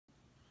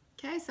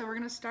Okay, so we're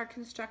going to start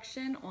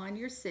construction on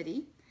your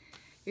city.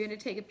 You're going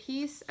to take a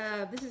piece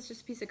of, this is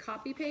just a piece of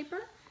copy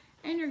paper,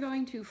 and you're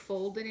going to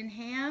fold it in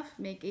half,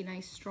 make a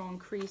nice strong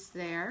crease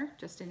there,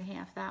 just in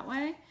half that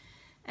way.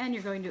 And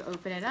you're going to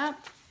open it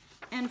up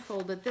and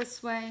fold it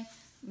this way,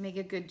 make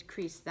a good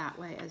crease that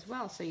way as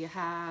well. So you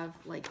have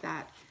like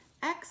that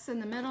X in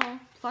the middle,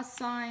 plus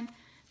sign.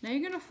 Now you're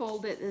going to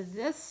fold it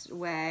this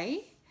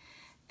way,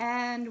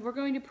 and we're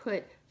going to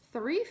put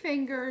 3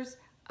 fingers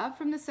up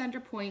from the center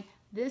point.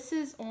 This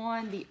is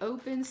on the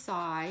open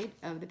side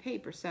of the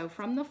paper. So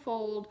from the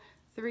fold,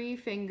 3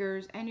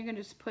 fingers, and you're going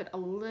to just put a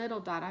little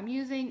dot. I'm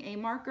using a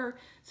marker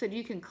so that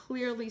you can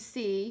clearly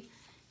see,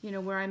 you know,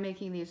 where I'm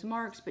making these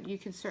marks, but you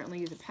can certainly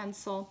use a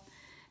pencil.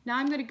 Now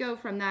I'm going to go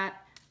from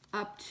that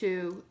up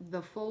to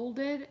the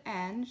folded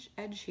edge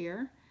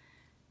here.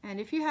 And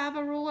if you have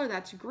a ruler,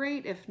 that's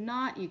great. If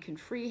not, you can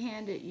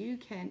freehand it. You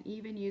can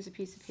even use a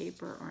piece of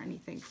paper or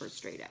anything for a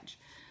straight edge.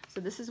 So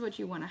this is what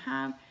you want to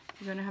have.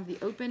 You're going to have the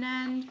open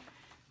end,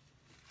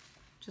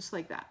 just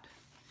like that.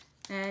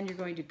 And you're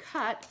going to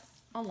cut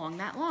along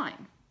that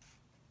line.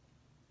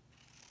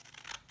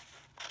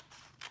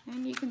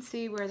 And you can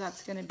see where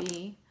that's going to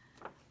be,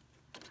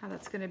 how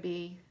that's going to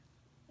be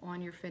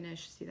on your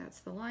finish. See, that's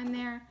the line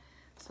there.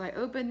 So I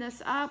open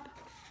this up,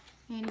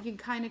 and you can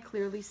kind of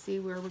clearly see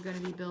where we're going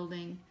to be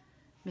building,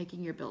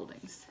 making your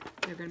buildings.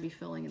 They're going to be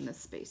filling in this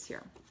space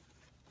here.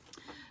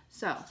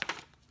 So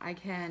I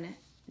can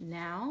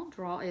now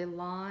draw a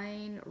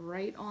line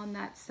right on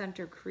that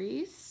center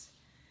crease.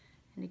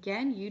 And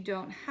again, you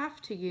don't have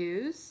to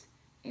use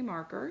a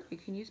marker. You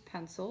can use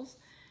pencils,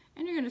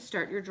 and you're going to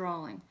start your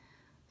drawing.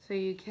 So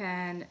you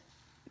can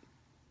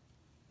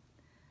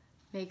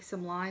make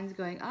some lines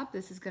going up.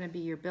 This is going to be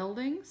your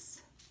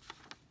buildings.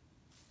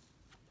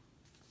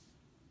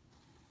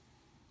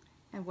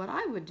 And what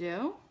I would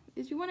do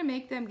is you want to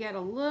make them get a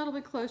little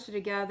bit closer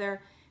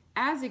together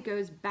as it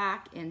goes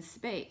back in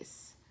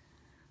space.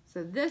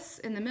 So this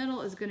in the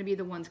middle is going to be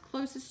the ones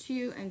closest to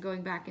you and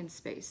going back in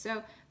space.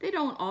 So they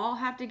don't all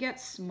have to get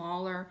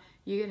smaller.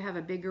 You could have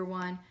a bigger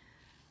one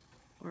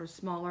or a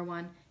smaller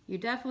one. You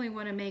definitely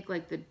want to make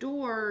like the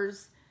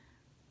doors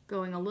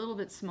going a little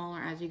bit smaller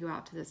as you go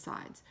out to the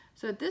sides.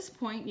 So at this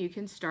point, you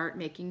can start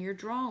making your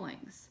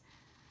drawings.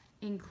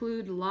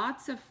 Include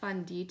lots of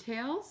fun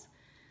details.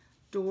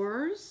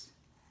 Doors,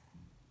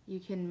 you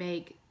can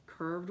make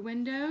curved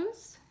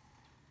windows.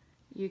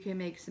 You can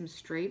make some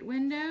straight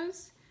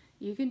windows.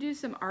 You can do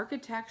some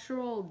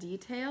architectural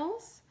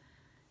details,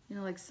 you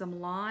know, like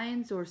some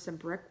lines or some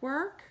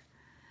brickwork.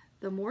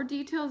 The more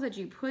details that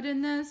you put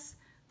in this,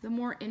 the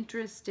more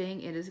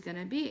interesting it is going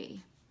to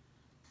be.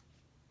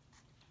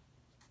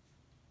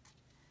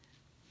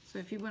 So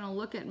if you want to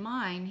look at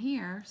mine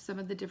here, some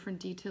of the different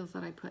details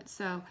that I put.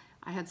 So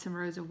I had some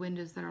rows of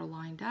windows that are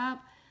lined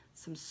up,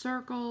 some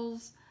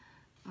circles,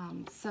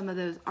 some of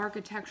those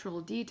architectural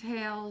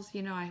details.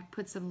 You know, I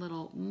put some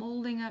little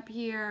molding up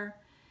here.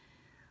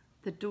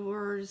 The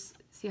doors,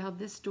 see how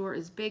this door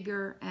is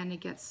bigger and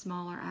it gets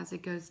smaller as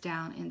it goes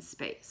down in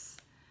space.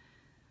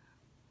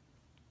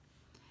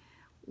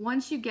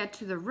 Once you get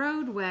to the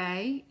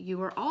roadway,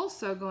 you are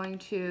also going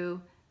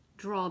to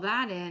draw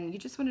that in. You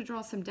just want to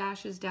draw some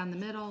dashes down the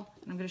middle.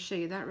 And I'm going to show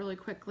you that really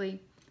quickly,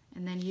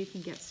 and then you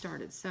can get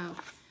started. So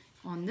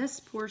on this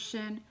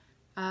portion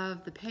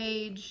of the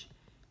page,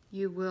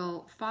 you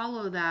will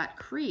follow that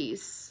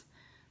crease,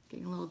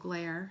 getting a little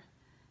glare.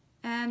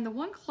 And the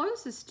one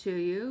closest to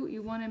you,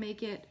 you want to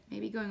make it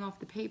maybe going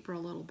off the paper a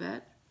little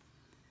bit.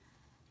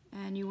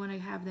 And you want to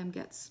have them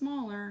get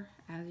smaller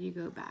as you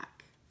go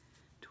back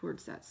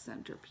towards that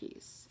center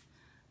piece.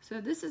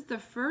 So this is the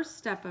first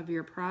step of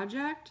your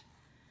project,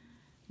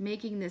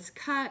 making this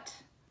cut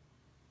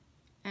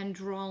and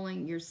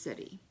drawing your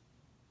city.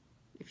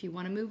 If you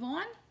want to move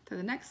on to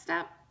the next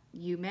step,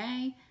 you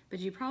may, but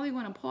you probably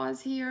want to pause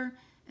here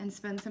and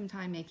spend some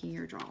time making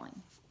your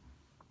drawing.